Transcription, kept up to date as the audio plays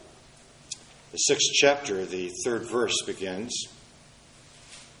The 6th chapter, the 3rd verse begins.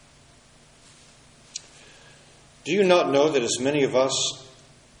 Do you not know that as many of us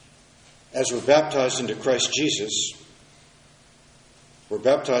as were baptized into Christ Jesus were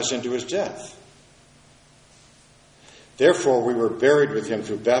baptized into his death? Therefore we were buried with him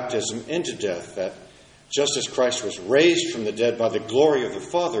through baptism into death, that just as Christ was raised from the dead by the glory of the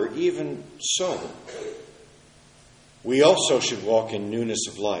Father, even so we also should walk in newness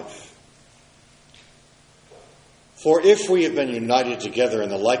of life. For if we have been united together in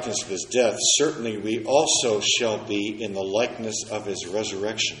the likeness of his death, certainly we also shall be in the likeness of his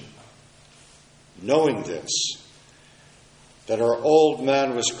resurrection. Knowing this, that our old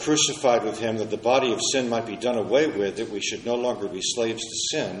man was crucified with him, that the body of sin might be done away with, that we should no longer be slaves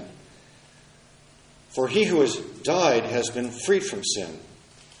to sin. For he who has died has been freed from sin.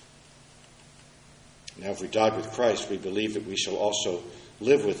 Now if we died with Christ, we believe that we shall also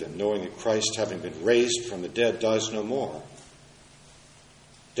live with him, knowing that Christ, having been raised from the dead, dies no more.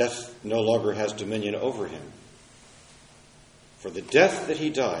 Death no longer has dominion over him. For the death that he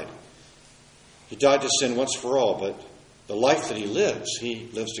died to sin once for all, but the life that he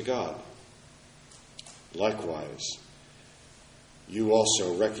lives to God. Likewise, you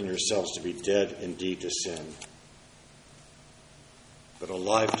also reckon yourselves to be dead indeed to sin, but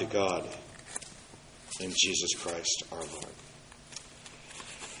alive to God in Jesus Christ our Lord.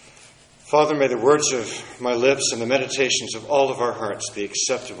 Father, may the words of my lips and the meditations of all of our hearts be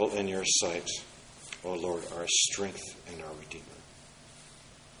acceptable in your sight, O Lord, our strength and our Redeemer.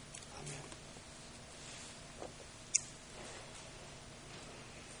 Amen.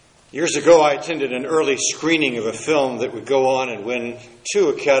 Years ago, I attended an early screening of a film that would go on and win 2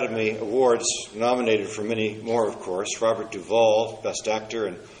 Academy Awards, nominated for many more, of course. Robert Duvall, Best Actor,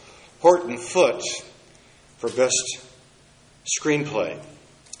 and Horton Foote for Best Screenplay.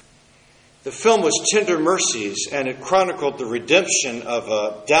 The film was Tender Mercies, and it chronicled the redemption of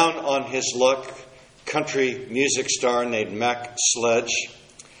a down-on-his-luck country music star named Mac Sledge.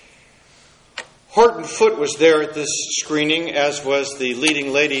 Horton Foote was there at this screening, as was the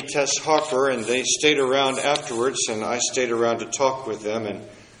leading lady, Tess Hopper, and they stayed around afterwards, and I stayed around to talk with them. And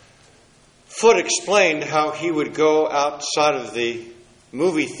Foote explained how he would go outside of the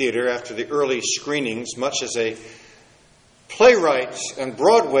movie theater after the early screenings, much as a playwright on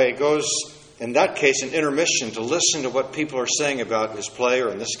Broadway goes, in that case, an intermission to listen to what people are saying about his play, or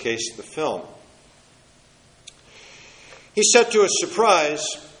in this case, the film. He said to his surprise,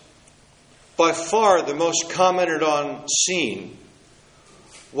 by far the most commented on scene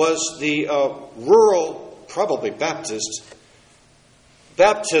was the rural, probably Baptist,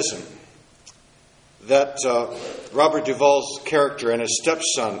 baptism that Robert Duvall's character and his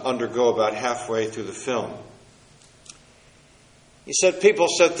stepson undergo about halfway through the film. He said people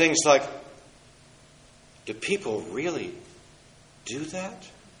said things like, do people really do that?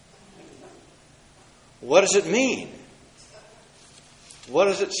 What does it mean? What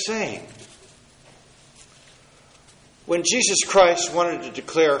is it saying? When Jesus Christ wanted to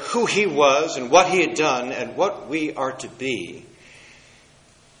declare who he was and what he had done and what we are to be,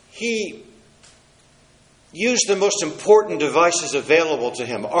 he used the most important devices available to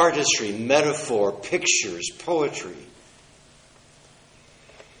him: artistry, metaphor, pictures, poetry.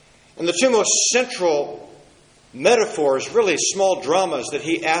 And the 2 most central metaphors, really small dramas that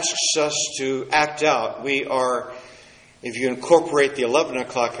he asks us to act out. We are, if you incorporate the 11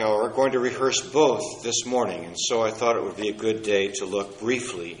 o'clock hour, going to rehearse both this morning. And so I thought it would be a good day to look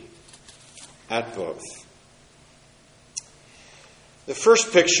briefly at both. The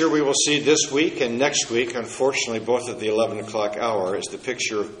first picture we will see this week and next week, unfortunately both at the 11 o'clock hour, is the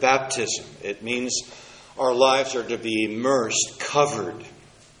picture of baptism. It means our lives are to be immersed, covered,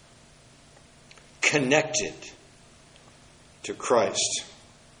 connected to Christ.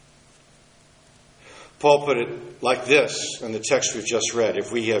 Paul put it like this in the text we've just read: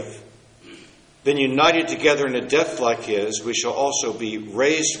 if we have been united together in a death like his, we shall also be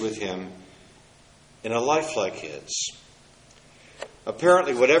raised with him in a life like his.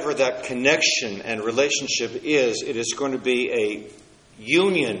 Apparently, whatever that connection and relationship is, it is going to be a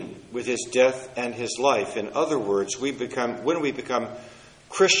union with his death and his life. In other words, when we become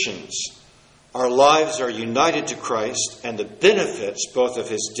Christians, our lives are united to Christ, and the benefits both of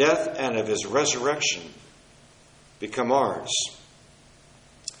his death and of his resurrection become ours.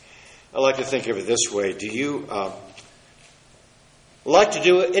 I like to think of it this way. Do you like to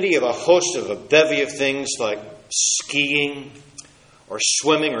do any of a host of a bevy of things like skiing or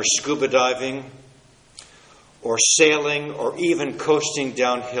swimming or scuba diving or sailing or even coasting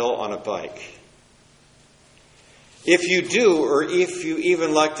downhill on a bike? If you do, or if you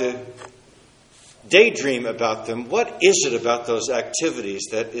even like to daydream about them, what is it about those activities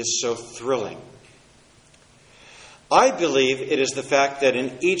that is so thrilling? I believe it is the fact that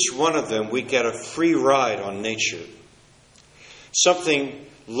in each one of them we get a free ride on nature. Something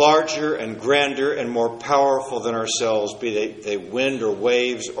larger and grander and more powerful than ourselves, be they wind or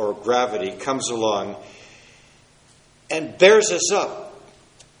waves or gravity, comes along and bears us up,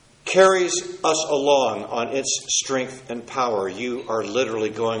 carries us along on its strength and power. You are literally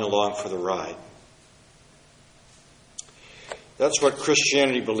going along for the ride. That's what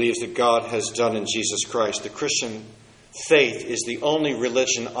Christianity believes that God has done in Jesus Christ. The Christian faith is the only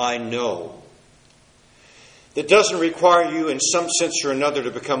religion I know that doesn't require you in some sense or another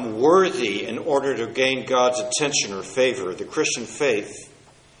to become worthy in order to gain God's attention or favor. The Christian faith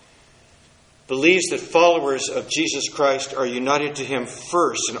believes that followers of Jesus Christ are united to Him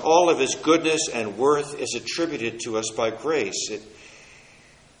first, and all of His goodness and worth is attributed to us by grace. It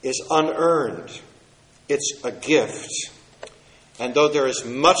is unearned. It's a gift. And though there is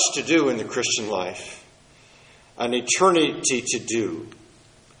much to do in the Christian life, an eternity to do,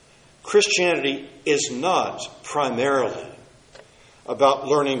 Christianity is not primarily about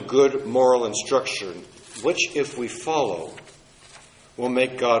learning good moral instruction, which, if we follow, will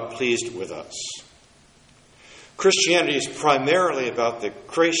make God pleased with us. Christianity is primarily about the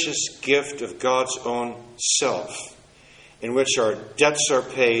gracious gift of God's own self, in which our debts are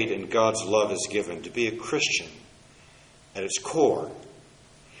paid and God's love is given. To be a Christian, at its core,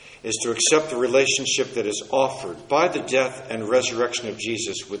 is to accept the relationship that is offered by the death and resurrection of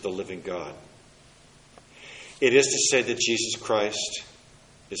Jesus with the living God. It is to say that Jesus Christ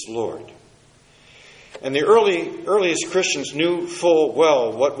is Lord. And the earliest Christians knew full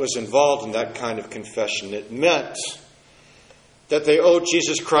well what was involved in that kind of confession. It meant that they owed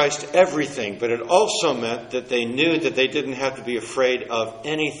Jesus Christ everything, but it also meant that they knew that they didn't have to be afraid of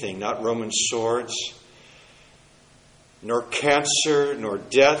anything, not Roman swords, nor cancer, nor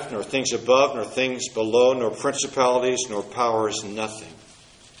death, nor things above, nor things below, nor principalities, nor powers, nothing.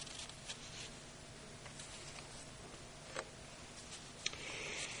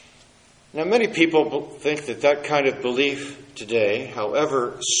 Now, many people think that that kind of belief today,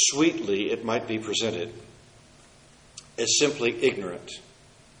 however sweetly it might be presented, is simply ignorant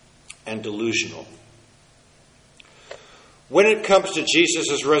and delusional. When it comes to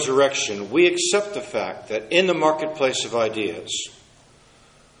Jesus' resurrection, we accept the fact that in the marketplace of ideas,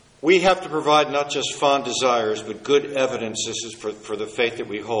 we have to provide not just fond desires, but good evidences for the faith that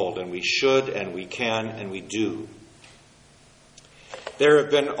we hold, and we should, and we can, and we do. There have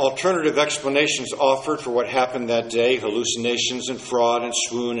been alternative explanations offered for what happened that day, hallucinations and fraud and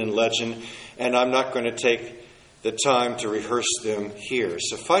swoon and legend, and I'm not going to take the time to rehearse them here.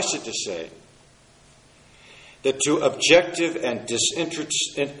 Suffice it to say that to objective and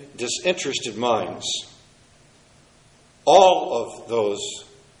disinterested minds, all of those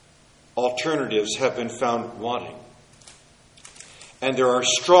alternatives have been found wanting. And there are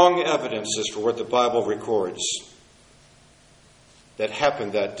strong evidences for what the Bible records that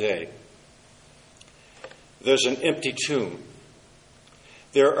happened that day. There's an empty tomb.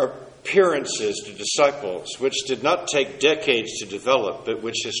 There are appearances to disciples which did not take decades to develop, but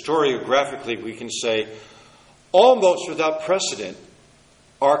which historiographically we can say almost without precedent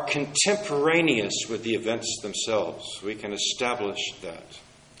are contemporaneous with the events themselves. We can establish that.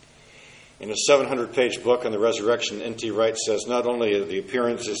 In a 700-page book on the resurrection, N.T. Wright says not only are the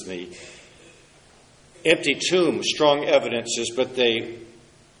appearances in the empty tomb strong evidences, but they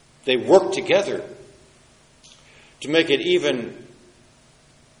work together to make it even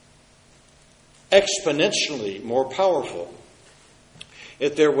exponentially more powerful.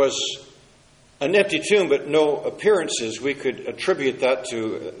 If there was an empty tomb but no appearances, we could attribute that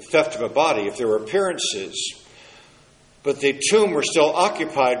to theft of a body. If there were appearances but the tomb were still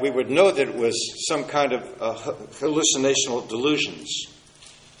occupied, we would know that it was some kind of hallucinational delusions.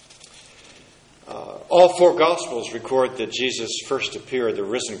 All four Gospels record that Jesus first appeared, the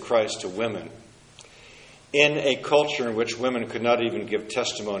risen Christ, to women in a culture in which women could not even give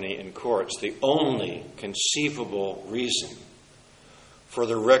testimony in courts. The only conceivable reason for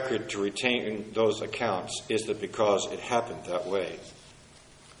the record to retain those accounts is that because it happened that way.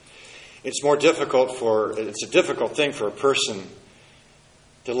 It's a difficult thing for a person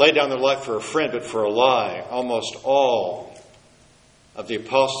to lay down their life for a friend, but for a lie. Almost all of the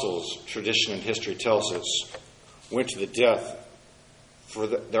apostles, tradition and history tells us, went to the death for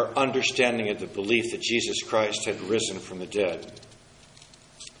their understanding of the belief that Jesus Christ had risen from the dead.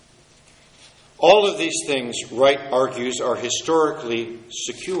 All of these things, Wright argues, are historically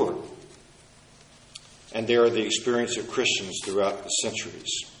secure, and they are the experience of Christians throughout the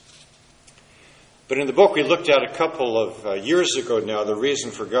centuries. But in the book we looked at a couple of years ago now, The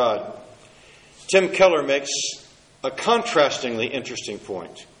Reason for God, Tim Keller makes a contrastingly interesting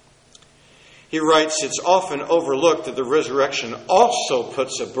point. He writes, it's often overlooked that the resurrection also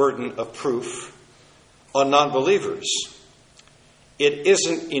puts a burden of proof on non-believers. It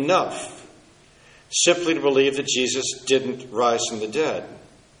isn't enough simply to believe that Jesus didn't rise from the dead.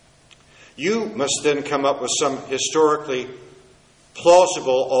 You must then come up with some historically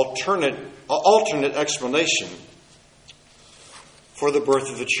plausible alternate explanation for the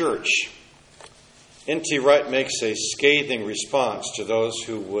birth of the church. N.T. Wright makes a scathing response to those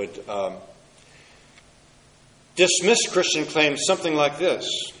who would dismiss Christian claims something like this.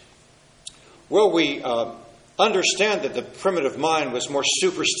 Well, we understand that the primitive mind was more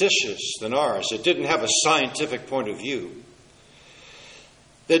superstitious than ours. It didn't have a scientific point of view.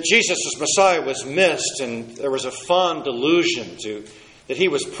 That Jesus as Messiah was missed, and there was a fond delusion that he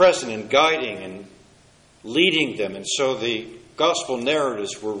was present and guiding and leading them. And so the gospel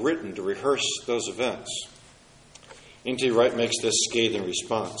narratives were written to rehearse those events. N.T. Wright makes this scathing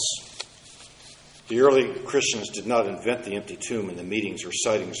response. The early Christians did not invent the empty tomb and the meetings or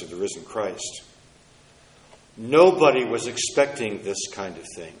sightings of the risen Christ. Nobody was expecting this kind of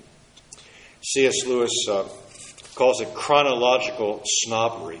thing. C.S. Lewis calls it chronological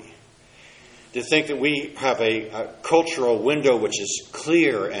snobbery. To think that we have a cultural window which is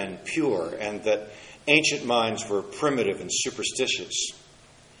clear and pure, and that ancient minds were primitive and superstitious.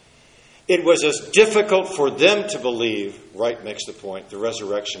 It was as difficult for them to believe, Wright makes the point, the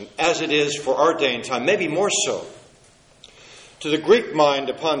resurrection, as it is for our day and time, maybe more so. To the Greek mind,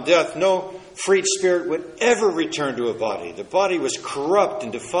 upon death, no freed spirit would ever return to a body. The body was corrupt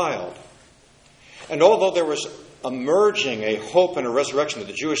and defiled. And although there was emerging a hope and a resurrection of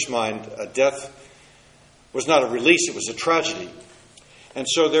the Jewish mind, death was not a release, it was a tragedy. And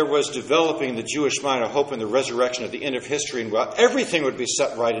so there was developing in the Jewish mind a hope in the resurrection at the end of history, and well, everything would be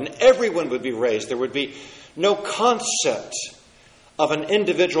set right and everyone would be raised. There would be no concept of an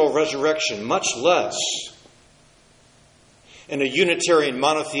individual resurrection, much less in a Unitarian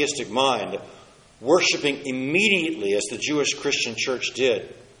monotheistic mind, worshiping immediately as the Jewish Christian church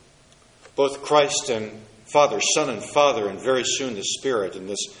did, both Christ and Father, Son and Father, and very soon the Spirit, in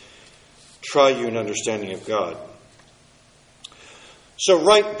this triune understanding of God. So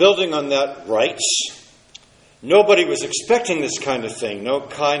Wright, building on that, writes, nobody was expecting this kind of thing. No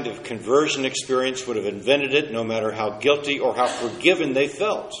kind of conversion experience would have invented it, no matter how guilty or how forgiven they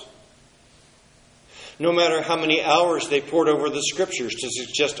felt. No matter how many hours they poured over the Scriptures to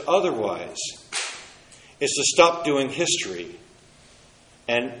suggest otherwise, is to stop doing history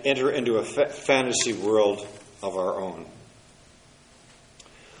and enter into a fantasy world of our own.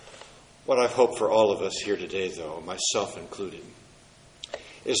 What I hope for all of us here today, though, myself included,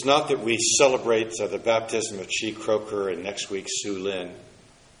 is not that we celebrate the baptism of Chi Croker and next week Sue Lin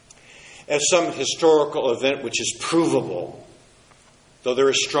as some historical event which is provable, though there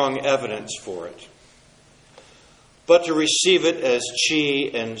is strong evidence for it, but to receive it as Chi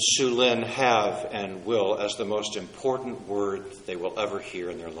and Sue Lin have and will as the most important word they will ever hear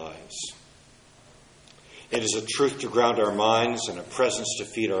in their lives. It is a truth to ground our minds, and a presence to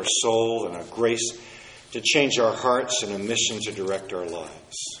feed our soul, and a grace to change our hearts, and a mission to direct our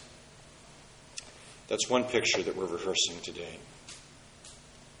lives. That's one picture that we're rehearsing today.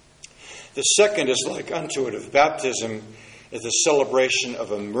 The second is like unto it of baptism, is the celebration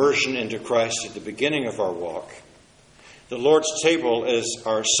of immersion into Christ at the beginning of our walk. The Lord's table is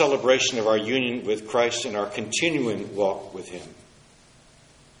our celebration of our union with Christ and our continuing walk with Him.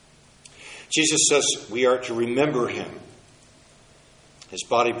 Jesus says we are to remember Him, His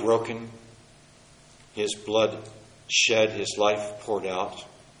body broken, His blood shed, His life poured out,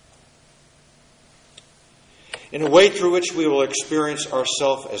 in a way through which we will experience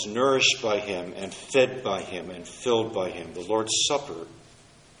ourselves as nourished by Him and fed by Him and filled by Him. The Lord's Supper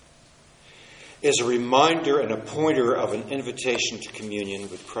is a reminder and a pointer of an invitation to communion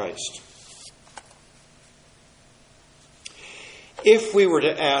with Christ. If we were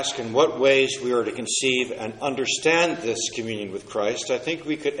to ask in what ways we are to conceive and understand this communion with Christ, I think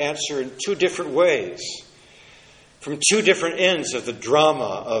we could answer in two different ways, from two different ends of the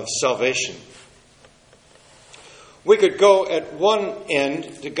drama of salvation. We could go at one end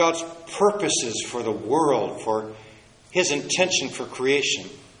to God's purposes for the world, for His intention for creation.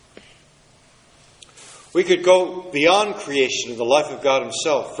 We could go beyond creation to the life of God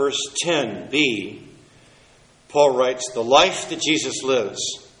Himself. Verse 10b, Paul writes, the life that Jesus lives,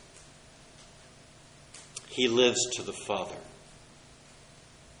 He lives to the Father.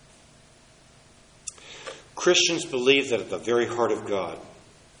 Christians believe that at the very heart of God,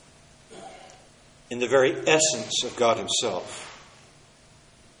 in the very essence of God himself,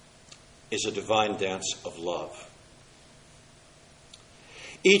 is a divine dance of love.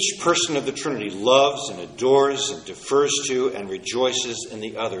 Each person of the Trinity loves and adores and defers to and rejoices in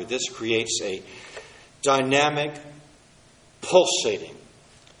the other. This creates a dynamic, pulsating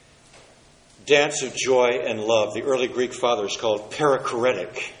dance of joy and love. The early Greek fathers called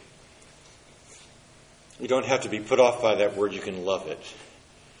perichoretic. You don't have to be put off by that word. You can love it.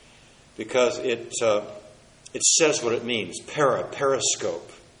 Because it says what it means.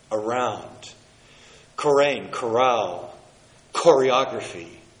 Periscope, around. Chorein, chorale, choreography,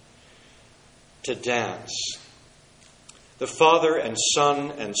 to dance. The Father and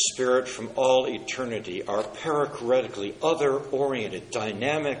Son and Spirit from all eternity are perichoretically, other-oriented,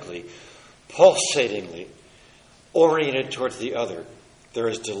 dynamically, pulsatingly oriented towards the other. There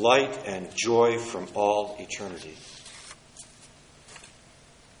is delight and joy from all eternity.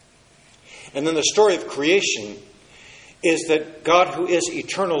 And then the story of creation is that God, who is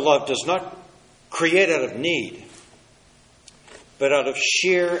eternal love, does not create out of need, but out of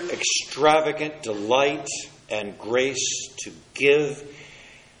sheer extravagant delight and grace to give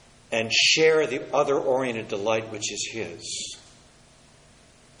and share the other-oriented delight which is his.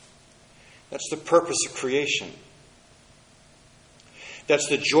 That's the purpose of creation. That's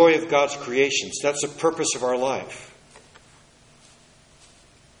the joy of God's creations. That's the purpose of our life.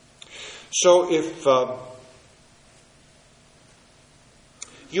 So if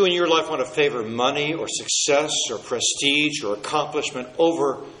you in your life want to favor money or success or prestige or accomplishment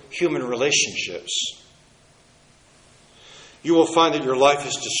over human relationships, you will find that your life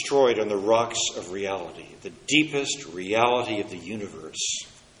is destroyed on the rocks of reality. The deepest reality of the universe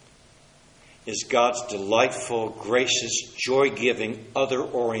is God's delightful, gracious, joy-giving,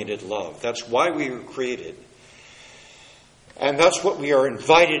 other-oriented love. That's why we were created. And that's what we are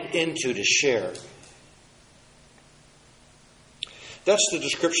invited into to share. That's the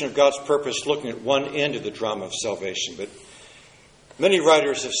description of God's purpose looking at one end of the drama of salvation. But many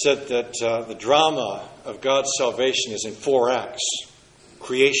writers have said that the drama of God's salvation is in 4 acts: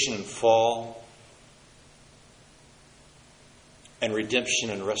 creation and fall, and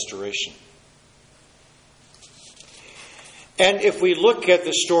redemption and restoration. And if we look at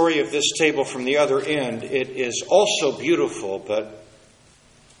the story of this table from the other end, it is also beautiful, but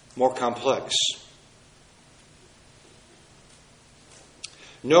more complex.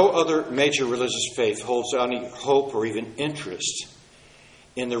 No other major religious faith holds any hope or even interest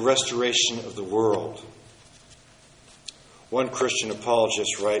in the restoration of the world. One Christian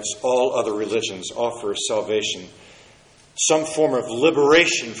apologist writes, all other religions offer salvation, some form of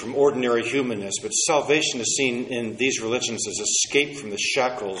liberation from ordinary humanness, but salvation is seen in these religions as escape from the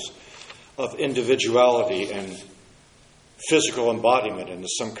shackles of individuality and physical embodiment into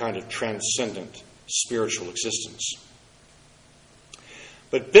some kind of transcendent spiritual existence.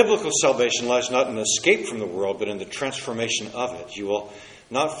 But biblical salvation lies not in escape from the world, but in the transformation of it. You will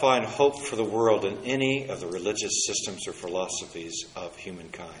not find hope for the world in any of the religious systems or philosophies of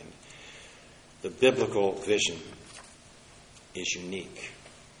humankind. The biblical vision is unique.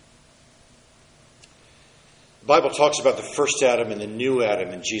 The Bible talks about the first Adam and the new Adam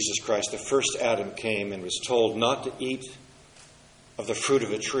in Jesus Christ. The first Adam came and was told not to eat of the fruit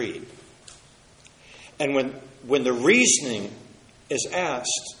of a tree. And when the reasoning is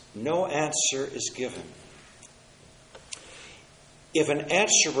asked, no answer is given. If an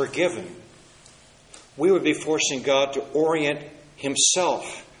answer were given, we would be forcing God to orient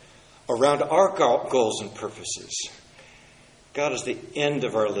himself around our goals and purposes. God is the end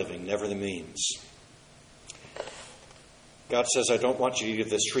of our living, never the means. God says, I don't want you to eat of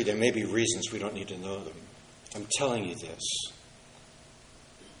this tree. There may be reasons we don't need to know them. I'm telling you this.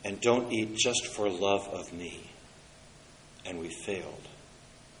 And don't eat just for love of me. And we failed.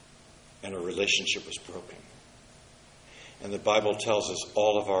 And our relationship was broken. And the Bible tells us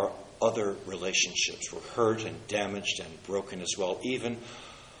all of our other relationships were hurt and damaged and broken as well. Even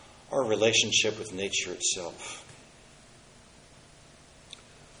our relationship with nature itself.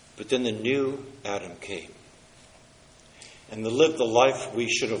 But then the new Adam came and lived the life we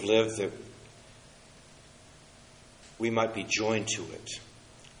should have lived, that we might be joined to it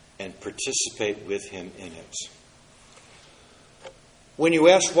and participate with him in it. When you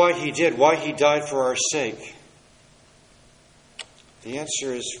ask why he died for our sake, the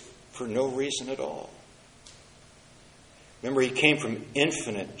answer is for no reason at all. Remember, he came from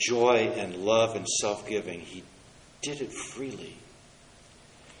infinite joy and love and self-giving. He did it freely.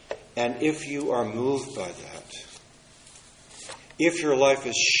 And if you are moved by that, if your life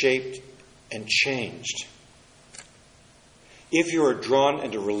is shaped and changed, If you are drawn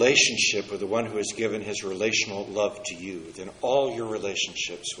into relationship with the one who has given his relational love to you, then all your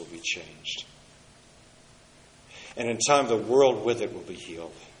relationships will be changed. And in time, the world with it will be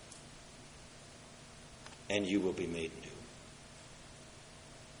healed. And you will be made new.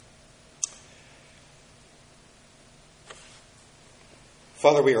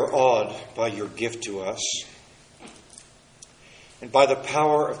 Father, we are awed by your gift to us and by the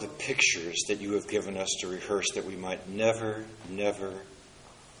power of the pictures that you have given us to rehearse, that we might never, never,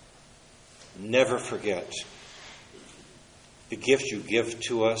 never forget the gift you give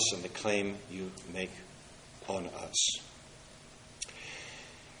to us and the claim you make on us.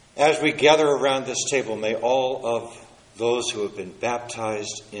 As we gather around this table, may all of those who have been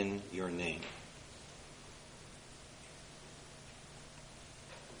baptized in your name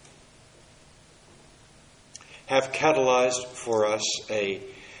have catalyzed for us a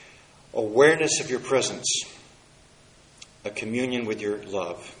awareness of your presence, a communion with your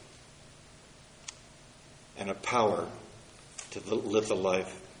love, and a power to live the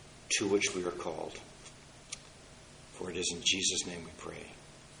life to which we are called. For it is in Jesus' name we pray.